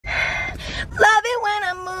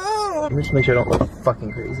Just make sure I don't look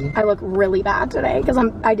fucking crazy. I look really bad today because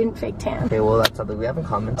I didn't fake tan. Okay, well that's something we have in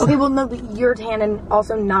common. Okay, well no, you're tan and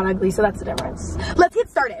also not ugly, so that's the difference. Let's get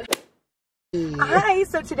started. Hi,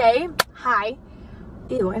 so today, hi.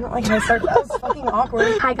 Ew, I don't like how I started. That was fucking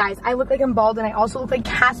awkward. Hi guys, I look like I'm bald and I also look like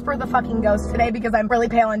Casper the fucking ghost today because I'm really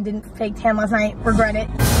pale and didn't fake tan last night. Regret it.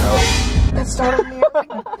 That started me like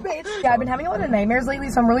a bitch. Yeah, I've been having a lot of nightmares lately,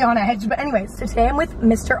 so I'm really on edge. But anyways, so today I'm with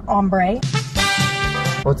Mr. Ombre.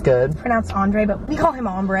 What's good? Pronounced Andre, but we call him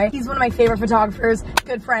Ombre. He's one of my favorite photographers,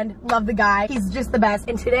 good friend, love the guy. He's just the best.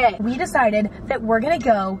 And today we decided that we're gonna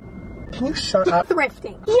go, can you shut up?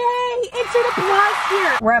 Thrifting. Yay! It's in a plus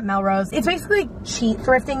here. We're at Melrose. It's basically like cheap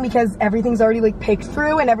thrifting because everything's already like picked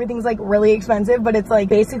through and everything's like really expensive, but it's like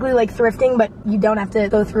basically like thrifting, but you don't have to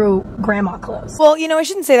go through grandma clothes. Well, you know, I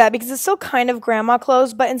shouldn't say that because it's still kind of grandma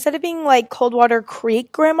clothes, but instead of being like Coldwater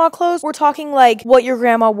Creek grandma clothes, we're talking like what your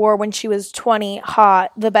grandma wore when she was 20,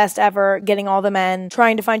 hot, the best ever, getting all the men,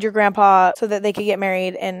 trying to find your grandpa so that they could get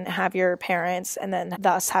married and have your parents and then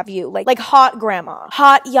thus have you. Like hot grandma,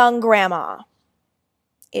 hot young grandma.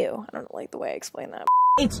 Ew, I don't like the way I explain that.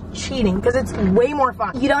 It's cheating because it's way more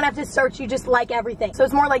fun. You don't have to search, you just like everything. So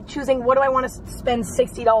it's more like choosing what do I want to spend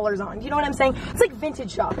 $60 on. You know what I'm saying? It's like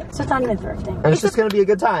vintage shopping. So it's not even thrifting. And it's just gonna be a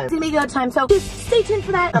good time. It's gonna be a good time. So just stay tuned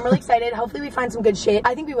for that. I'm really excited. Hopefully we find some good shit.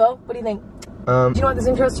 I think we will. What do you think? Do you know what? This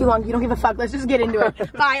intro is too long. You don't give a fuck. Let's just get into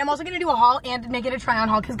it. Bye. I'm also gonna do a haul and make it a try on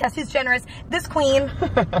haul because guess who's generous? This queen.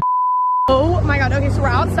 Oh my god, okay, so we're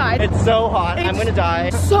outside. It's so hot, I'm gonna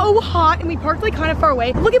die. So hot, and we parked like kind of far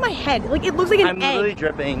away. Look at my head, like it looks like an egg. I'm literally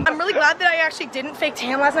dripping. I'm really glad that I actually didn't fake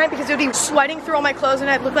tan last night because it would be sweating through all my clothes and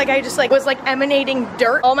I'd look like I just like was like emanating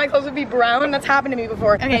dirt. All my clothes would be brown. That's happened to me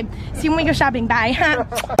before. Okay, see you when we go shopping, bye.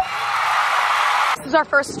 This is our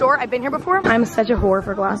first store. I've been here before. I'm such a whore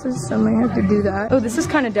for glasses, so I might have to do that. Oh, this is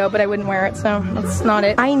kind of dope, but I wouldn't wear it, so that's not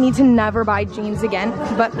it. I need to never buy jeans again,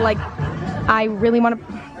 but like, I really want to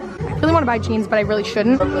buy jeans, but I really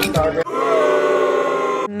shouldn't.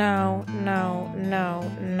 No.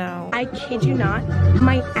 I kid you not.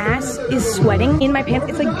 My ass is sweating in my pants.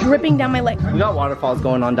 It's like dripping down my leg. We got waterfalls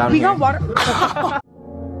going on down here. We got water. I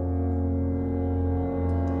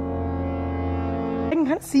can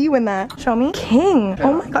kind of see you in that. Show me. King.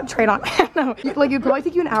 Oh my god, try it on. No, like it'd probably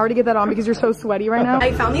take you an hour to get that on because you're so sweaty right now.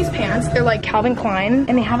 I found these pants. They're like Calvin Klein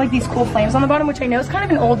and they have like these cool flames on the bottom, which I know is kind of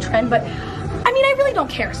an old trend, but I mean, I really don't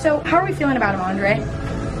care. So how are we feeling about them, Andre?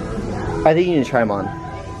 I think you need to try them on.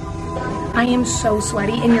 I am so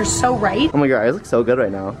sweaty and you're so right. Oh my god, I look so good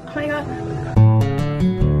right now. Oh my god.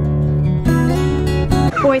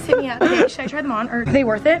 Boys, hit me up. Okay, should I try them on or are they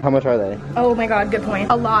worth it? How much are they? Oh my god, good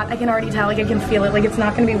point. A lot. I can already tell, like I can feel it. Like it's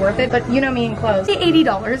not gonna be worth it, but you know me in clothes. Say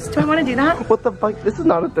 $80. Do I wanna do that? What the fuck? This is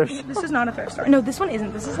not a thrift store. This is not a thrift store. No, this one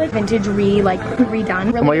isn't. This is like vintage redone.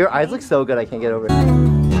 Really oh my, your eyes look so good, I can't get over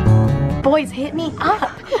it. Boys, hit me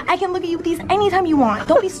up. I can look at you with these anytime you want.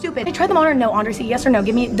 Don't be stupid. I try them on or no, Andre. Say yes or no.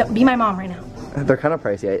 Be my mom right now. They're kind of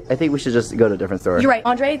pricey. I think we should just go to a different store. You're right,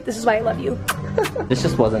 Andre. This is why I love you. This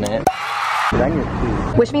just wasn't it. Dang your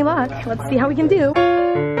feet. Wish me luck. Let's see how we can do.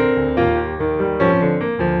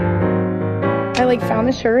 I like found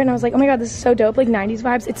this shirt and I was like, oh my god, this is so dope. Like 90s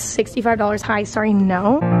vibes. It's $65. Hi, sorry,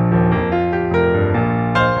 no.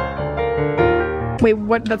 Wait,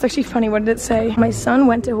 what? That's actually funny. What did it say? My son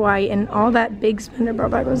went to Hawaii and all that big spender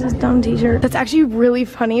brought back was his dumb t-shirt. That's actually really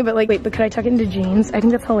funny, but like, wait, but could I tuck it into jeans? I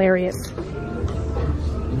think that's hilarious.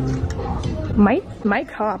 Might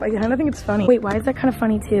cop. I kind of think it's funny. Wait, why is that kind of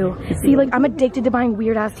funny too? See, like, I'm addicted to buying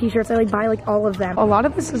weird ass t-shirts. I like buy like all of them. A lot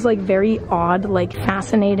of this is like very odd, like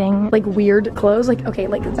fascinating, like weird clothes. Like, okay,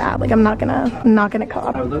 like that. Like, I'm not gonna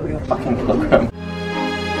cop. I look like a fucking pilgrim.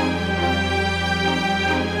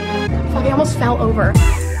 Fuck, I almost fell over.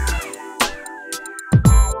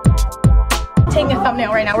 Taking a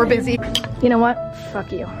thumbnail right now, we're busy. You know what?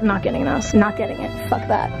 Fuck you. I'm not getting this. Not getting it. Fuck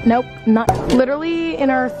that. Nope. Not. Literally in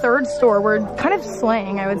our third store, we're kind of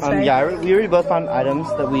slaying, I would say. Yeah, we already both found items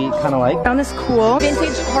that we kind of like. Found this cool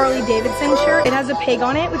vintage Harley Davidson shirt. It has a pig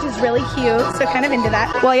on it, which is really cute. So kind of into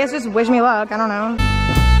that. Well, I guess just wish me luck. I don't know.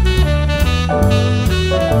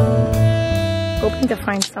 Hoping to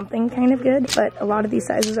find something kind of good, but a lot of these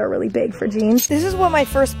sizes are really big for jeans. This is what my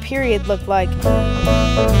first period looked like.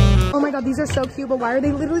 Oh my god, these are so cute, but why are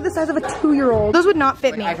they literally the size of a 2-year-old? Those would not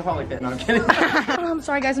fit me. I could probably fit, no, I'm kidding. I'm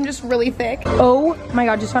sorry guys, I'm just really thick. Oh my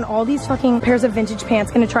god, just found all these fucking pairs of vintage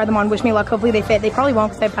pants. Gonna try them on, wish me luck, hopefully they fit. They probably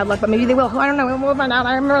won't because I've had luck, but maybe they will. I don't know, we'll find out.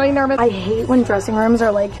 I'm really nervous. I hate when dressing rooms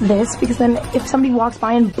are like this because then if somebody walks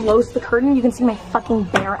by and blows the curtain, you can see my fucking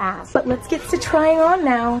bare ass. But let's get to trying on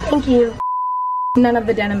now. Thank you. None of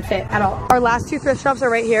the denim fit at all. Our last two thrift shops are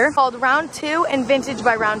right here, called Round 2 and Vintage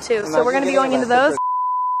by Round 2. So we're gonna be going into those.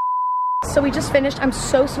 So we just finished. I'm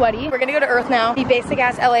so sweaty. We're gonna go to Earth now. The basic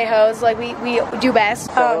ass LA hoes, like we do best.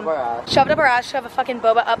 Shove it up our ass. Shove a fucking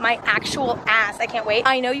boba up my actual ass. I can't wait.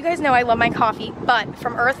 I know you guys know I love my coffee, but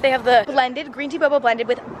from Earth they have the blended green tea boba blended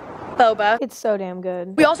with boba. It's so damn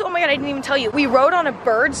good. We also, oh my god, I didn't even tell you. We rode on a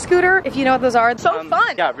bird scooter, if you know what those are. So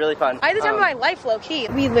fun. Yeah, really fun. I had the time of my life, low key.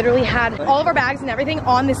 We literally had all of our bags and everything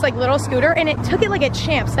on this like little scooter, and it took it like a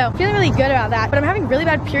champ. So feeling really good about that. But I'm having really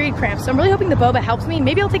bad period cramps, so I'm really hoping the boba helps me.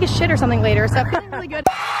 Maybe I'll take a shit or something later. So feeling really good.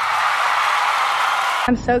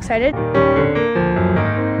 I'm so excited.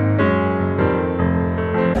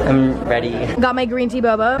 I'm ready. Got my green tea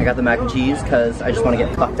boba. I got the mac and cheese because I just want to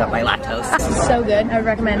get fucked up by lactose. This is so good. I would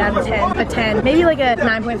recommend out of 10. A 10. Maybe like a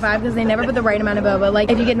 9.5 because they never put the right amount of boba.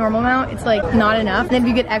 Like if you get normal amount, it's like not enough. And if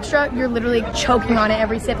you get extra, you're literally choking on it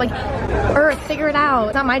every sip. Like, Earth, figure it out.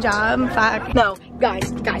 It's not my job. Fuck. No,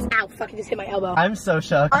 guys, ow, fuck, I just hit my elbow. I'm so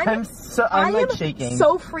shook. I'm like shaking.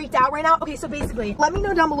 So freaked out right now. Okay, so basically, let me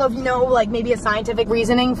know down below if you know like maybe a scientific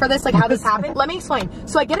reasoning for this, like how this happened. Let me explain.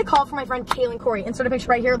 So I get a call from my friend Kaylin Corey, insert a picture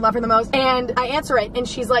right here, love her the most. And I answer it and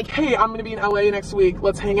she's like, hey, I'm gonna be in LA next week,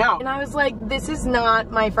 let's hang out. And I was like, this is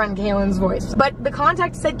not my friend Kaylin's voice. But the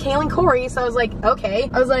contact said Kaylin Corey, so I was like, okay.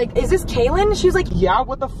 I was like, is this Kaylin? She was like, yeah,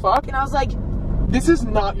 what the fuck? and I was like, this is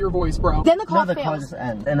not your voice, bro. then the call No, the call fails. just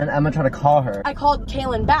ends. And then Emma tried to call her. I called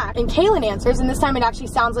Kaylin back and Kaylin answers, and this time it actually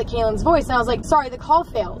sounds like Kaylin's voice. And I was like, sorry, the call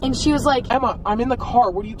failed. And she was like, Emma, I'm in the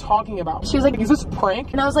car, what are you talking about? She was like, is this a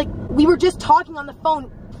prank? and I was like, we were just talking on the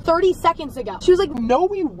phone 30 seconds ago. She was like, No,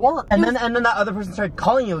 we weren't. And then that other person started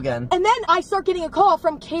calling you again. and then I start getting a call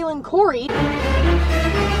from Kaylin Corey.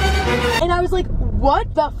 And I was like,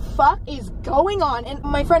 what the fuck is going on? And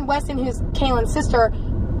my friend Weston, who's Kaylin's sister,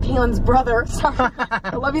 Kaylin's brother, sorry,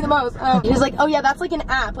 I love you the most. He was like, oh yeah, that's like an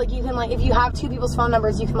app. Like you can like, if you have two people's phone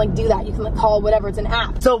numbers, you can like do that. You can like call whatever, it's an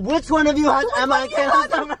app. So which one of you has Emma and Kayla's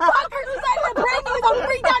number? Fuckers decided to prank me, I'm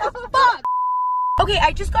freaked out as fuck. Okay,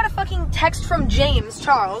 I just got a fucking text from James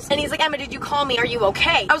Charles, and he's like, Emma, did you call me? Are you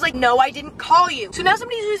okay? I was like, no, I didn't call you. So now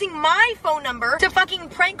somebody's using my phone number to fucking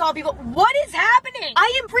prank call people. What is happening?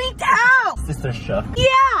 I am freaked out. Sister shook. Yeah.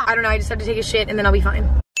 I don't know, I just have to take a shit and then I'll be fine.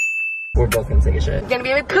 We're both gonna take a shit. It's gonna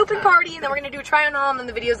be a pooping party, and then we're gonna do a try on all, and then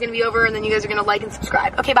the video's gonna be over, and then you guys are gonna like and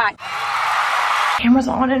subscribe. Okay, bye. Camera's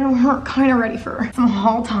on and we're kind of ready for some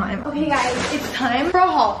haul time. Okay guys, it's time for a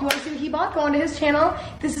haul. If you want to see what he bought, go onto his channel.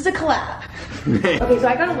 This is a collab. Okay, so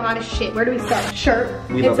I got a lot of shit. Where do we start? Shirt.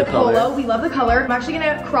 It's a polo. We love the color. I'm actually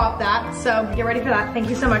gonna crop that, so get ready for that. Thank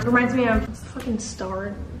you so much. Reminds me of fucking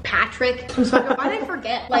Star Patrick. I'm so, why did I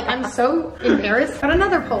forget? Like, I'm so embarrassed. Got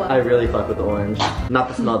another polo. I really fuck with the orange. Not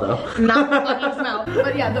the smell though. Not the fucking smell.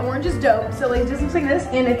 But yeah, the orange is dope. So like, it just looks like this,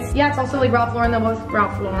 and it's, yeah, it's also like Ralph Lauren. They're both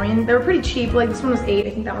Ralph Lauren. They were pretty cheap. Like this one was $8. I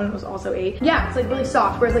think that one was also $8. Yeah, it's like really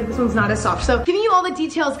soft, whereas like this one's not as soft. So giving you all the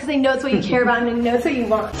details because I know it's what you care about and I know it's what you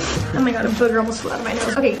want. Oh my god, a booger almost flew out of my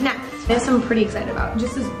nose. Okay, next. This I'm pretty excited about.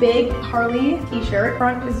 Just this big Harley t-shirt.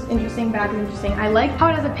 Front is interesting, back is interesting. I like how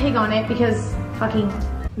it has a pig on it because fucking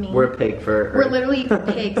me. We're a pig for Earth. We're literally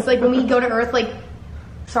pigs. Like when we go to Earth, like,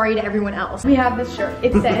 sorry to everyone else. We have this shirt.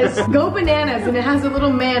 It says, go bananas, and it has a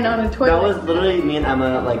little man on a toilet. That was literally me and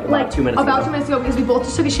Emma like about 2 minutes ago. About 2 minutes ago because we both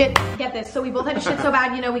just took a shit. Get this. So we both had a shit so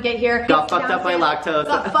bad, you know, we get here. Got fucked up by lactose.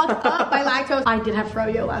 Got fucked up by lactose. I did have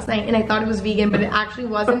froyo last night and I thought it was vegan, but it actually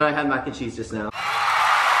wasn't. I had mac and cheese just now.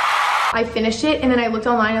 I finished it and then I looked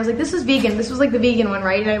online and I was like, this is vegan. This was like the vegan one,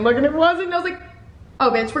 right? And I looked and it wasn't. And I was like,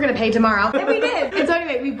 oh bitch, we're gonna pay tomorrow. And we did. And so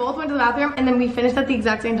anyway, we both went to the bathroom and then we finished at the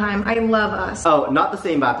exact same time. I love us. Oh, not the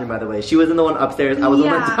same bathroom, by the way. She was in the one upstairs. I was on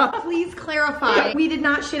the top. Please clarify. We did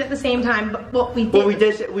not shit at the same time, but well, we did. Well, we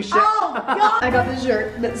did shit. We shit. Oh god. I got this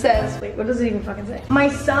shirt that says, wait, what does it even fucking say? My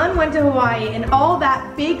son went to Hawaii and all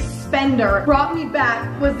that big spender brought me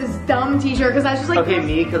back was this dumb t-shirt because I was just like, okay,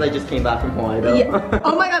 me, because I just came back from Hawaii though. Yeah.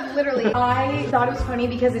 Oh my god, literally. I thought it was funny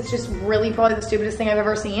because it's just really probably the stupidest thing I've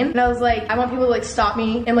ever seen. And I was like, I want people to like stop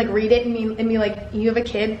me and like read it and be like, you have a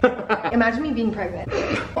kid? Imagine me being pregnant.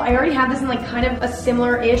 Well, I already have this in like kind of a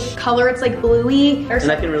similar-ish color. It's like bluey. And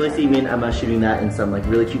I can really see me and Emma shooting that in some like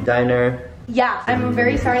really cute diner. Yeah, I'm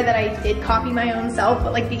very sorry that I did copy my own self,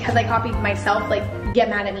 but like because I copied myself, like get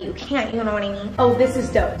mad at me. You can't, you know what I mean? Oh, this is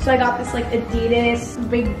dope. So I got this like Adidas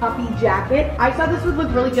big puppy jacket. I thought this would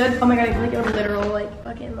look really good. Oh my god, I feel like a literal like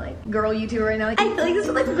fucking like girl YouTuber right now. Like, I feel like this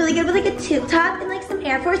would look really good with like a tube top and like some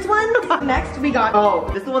Air Force Ones. Next we got, oh,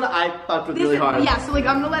 this is the one that I fucked with really hard. Yeah, so like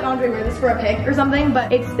I'm gonna let Andre wear this for a pic or something,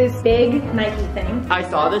 but it's this big Nike thing. I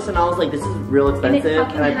saw this and I was like, this is real expensive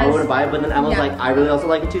and I probably wouldn't buy it, but then Emma was like, I really also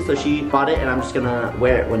like it too, so she bought it and I'm just gonna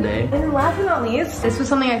wear it one day. And then last but not least, this was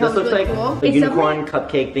something I thought This was looks really like cool. a unicorn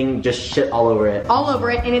cupcake thing, just shit all over it. All over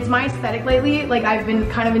it, and it's my aesthetic lately. Like, I've been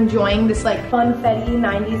kind of enjoying this like funfetti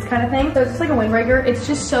 90s kind of thing. So it's just like a windbreaker. It's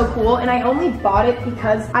just so cool, and I only bought it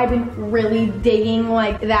because I've been really digging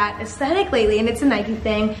like that aesthetic lately, and it's a Nike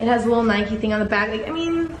thing. It has a little Nike thing on the back. Like, I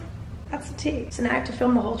mean, that's the tea. So now I have to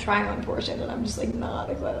film the whole try-on portion, and I'm just like not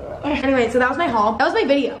excited about it. Anyway, so that was my haul. That was my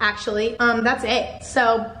video, actually. That's it.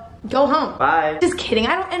 So go home. Bye. Just kidding.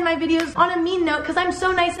 I don't end my videos on a mean note because I'm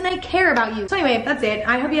so nice and I care about you. So anyway, that's it.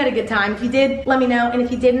 I hope you had a good time. If you did, let me know. And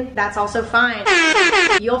if you didn't, that's also fine.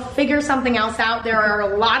 You'll figure something else out. There are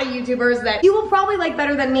a lot of YouTubers that you will probably like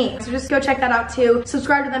better than me. So just go check that out too.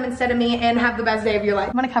 Subscribe to them instead of me and have the best day of your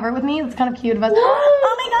life. Want to cover it with me? It's kind of cute of us.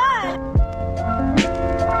 Oh my God.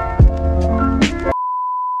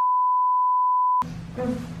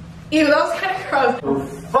 Ew, that was kind of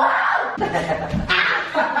gross.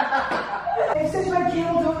 I stitched my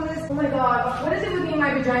camel toe in this. Oh my God. What is it with me in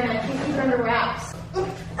my vagina? I can't keep it under wraps.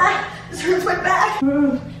 This hurts my back.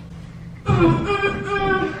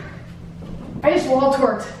 I just wall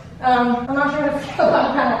twerked. I'm not sure how to feel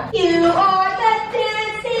about that. You are the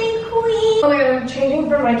dancing queen. Oh my God, I'm changing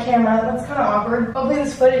from my camera. That's kind of awkward. Hopefully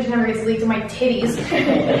this footage never gets leaked to my titties.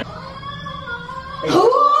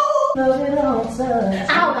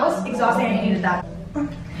 Ow, that was exhausting. I hated that.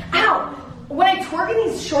 Ow! When I twerk in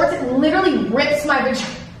these shorts, it literally rips my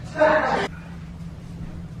vagina.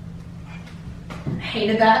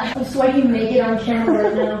 Hated that. I'm sweaty naked on camera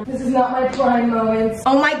right now. This is not my prime moment.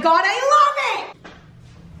 Oh my God, I love it!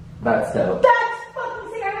 That's dope. That's fucking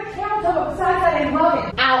sick. I have a camel toe, but besides that, I love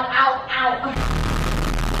it. Ow, ow, ow.